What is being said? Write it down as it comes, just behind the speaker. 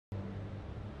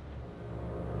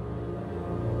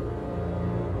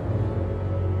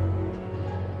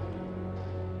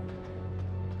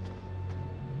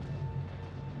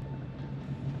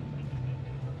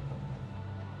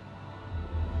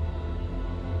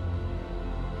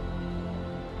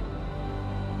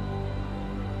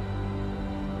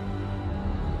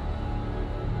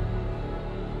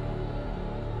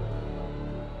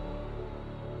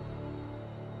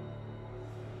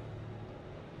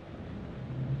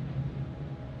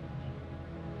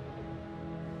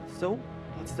So,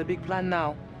 what's the big plan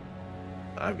now?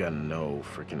 I've got no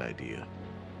freaking idea.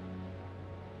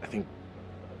 I think,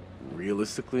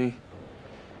 realistically,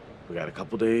 we got a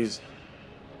couple days,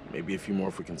 maybe a few more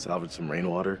if we can salvage some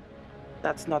rainwater.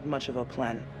 That's not much of a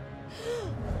plan.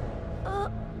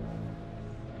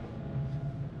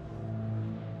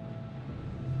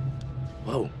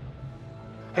 Whoa.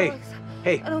 Hey, Alex,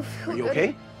 hey, I don't feel are you good.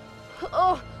 okay?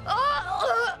 Oh,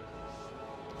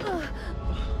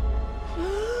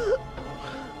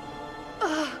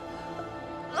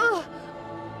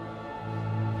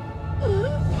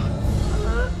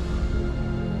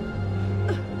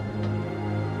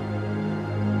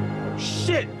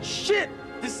 Shit!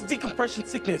 This is decompression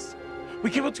sickness. We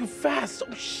came up too fast.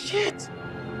 Oh, shit!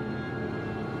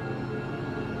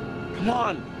 Come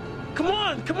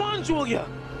on, Julia!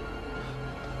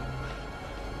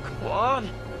 Come on!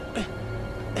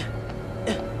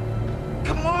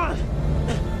 Come on!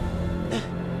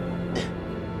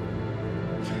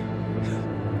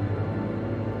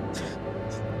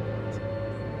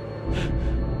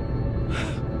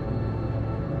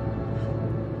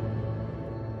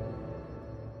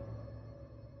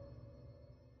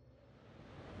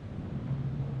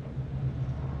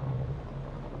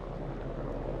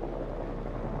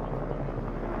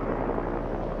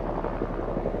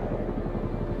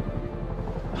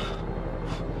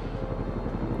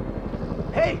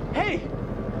 Hey!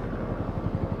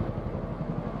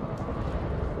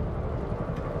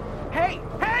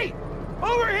 Hey!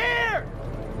 Over here!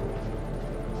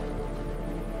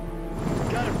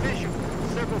 Got a visual.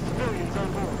 Several civilians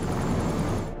on board.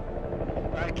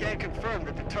 I can confirm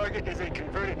that the target is a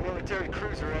converted military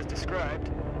cruiser as described.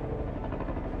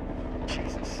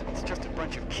 Jesus, it's just a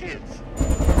bunch of kids. I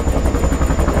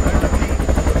repeat,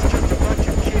 it's just a bunch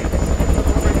of kids.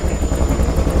 Over to me.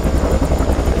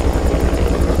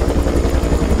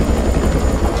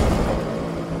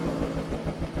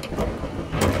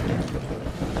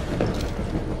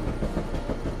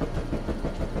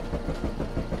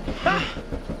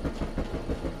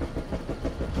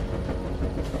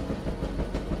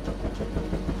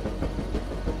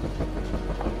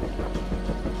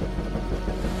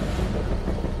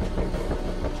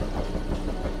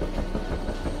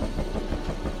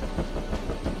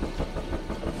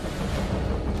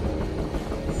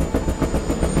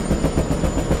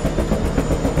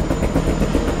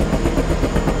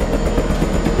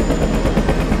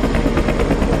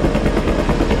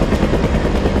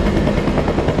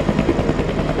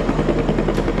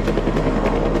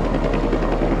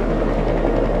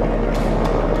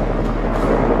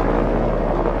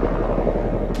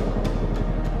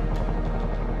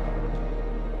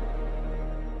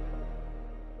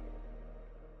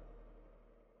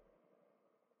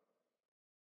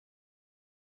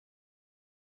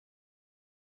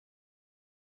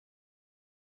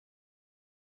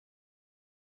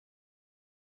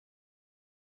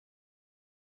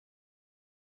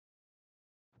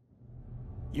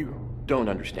 You don't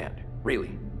understand,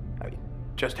 really. I mean,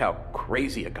 just how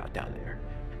crazy it got down there.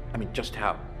 I mean, just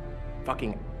how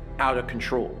fucking out of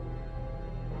control.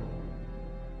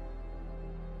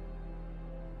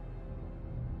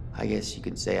 I guess you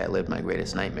could say I lived my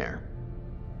greatest nightmare.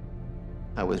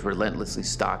 I was relentlessly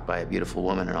stalked by a beautiful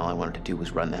woman, and all I wanted to do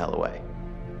was run the hell away.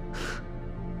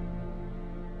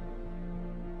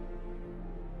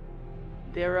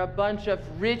 They're a bunch of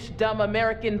rich, dumb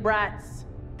American brats.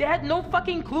 They had no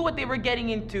fucking clue what they were getting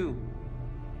into.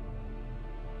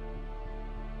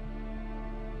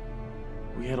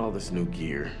 We had all this new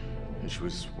gear, and she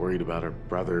was worried about her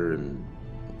brother, and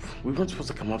we weren't supposed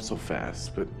to come up so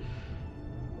fast, but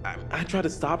I tried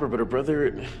to stop her, but her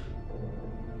brother...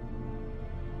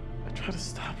 I tried to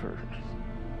stop her.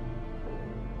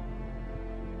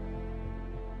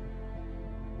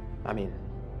 I mean,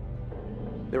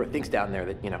 there were things down there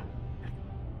that,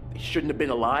 they shouldn't have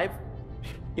been alive,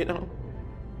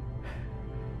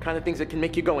 kind of things that can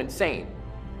make you go insane.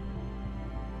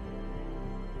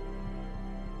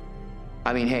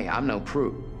 I mean, hey, I'm no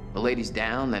prude. The lady's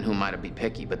down, then who might have be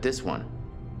picky, but this one...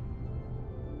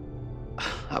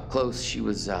 Up close, she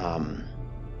was,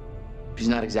 she's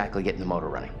not exactly getting the motor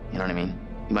running, you know what I mean?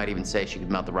 You might even say she could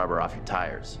melt the rubber off your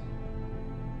tires.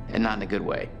 And not in a good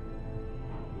way.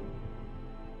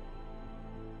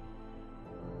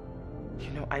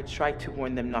 I tried to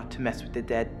warn them not to mess with the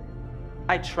dead.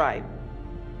 I tried.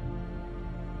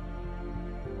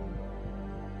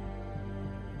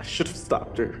 I should have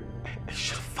stopped her. I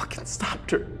should have fucking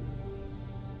stopped her.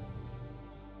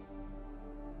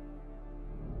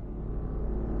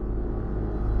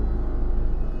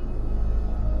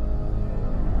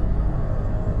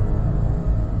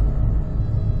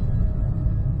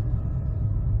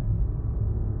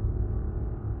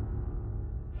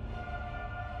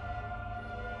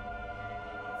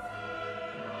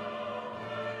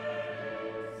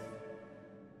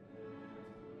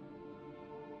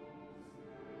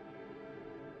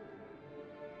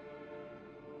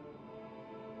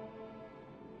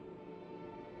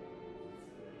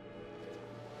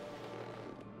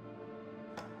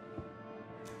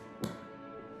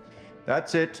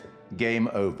 That's it. Game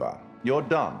over. You're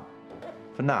done.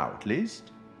 For now, at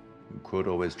least. You could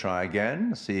always try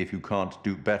again, see if you can't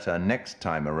do better next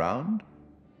time around.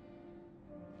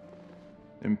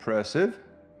 Impressive.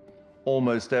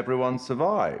 Almost everyone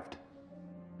survived.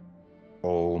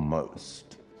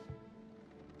 Almost.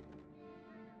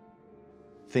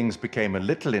 Things became a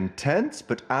little intense,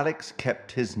 but Alex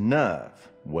kept his nerve.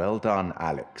 Well done,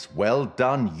 Alex. Well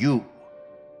done, you.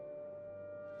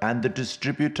 And the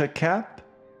distributor cap?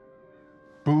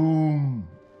 Boom.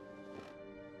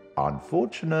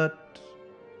 Unfortunate.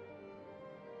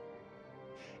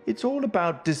 It's all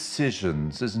about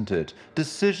decisions, isn't it?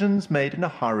 Decisions made in a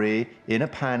hurry, in a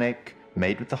panic,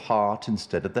 made with the heart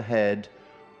instead of the head,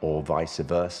 or vice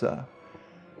versa.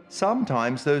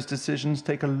 Sometimes those decisions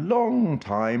take a long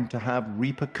time to have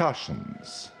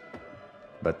repercussions.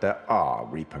 But there are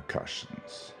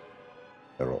repercussions.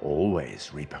 There are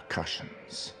always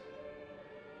repercussions.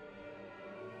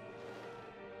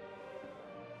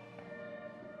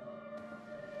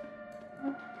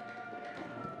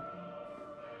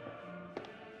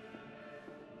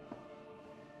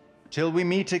 Till we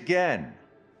meet again.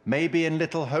 Maybe in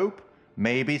Little Hope,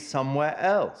 maybe somewhere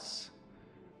else.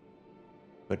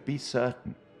 But be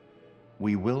certain,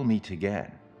 we will meet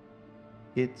again.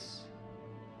 It's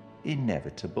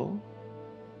inevitable.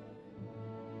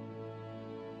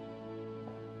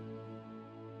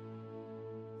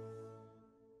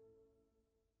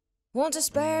 Won't you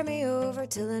spare me over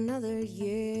till another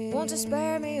year? Won't you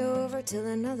spare me over till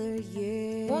another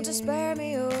year? Won't you spare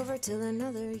me over till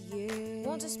another year?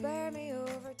 Won't you spare me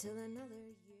over till another year?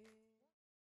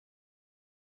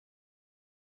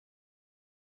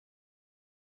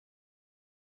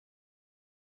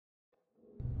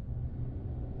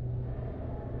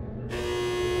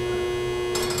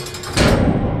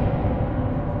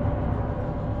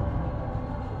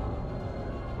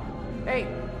 Hey!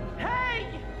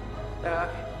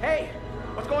 Hey!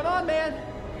 What's going on, man?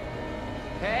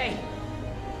 Hey!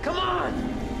 Come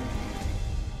on!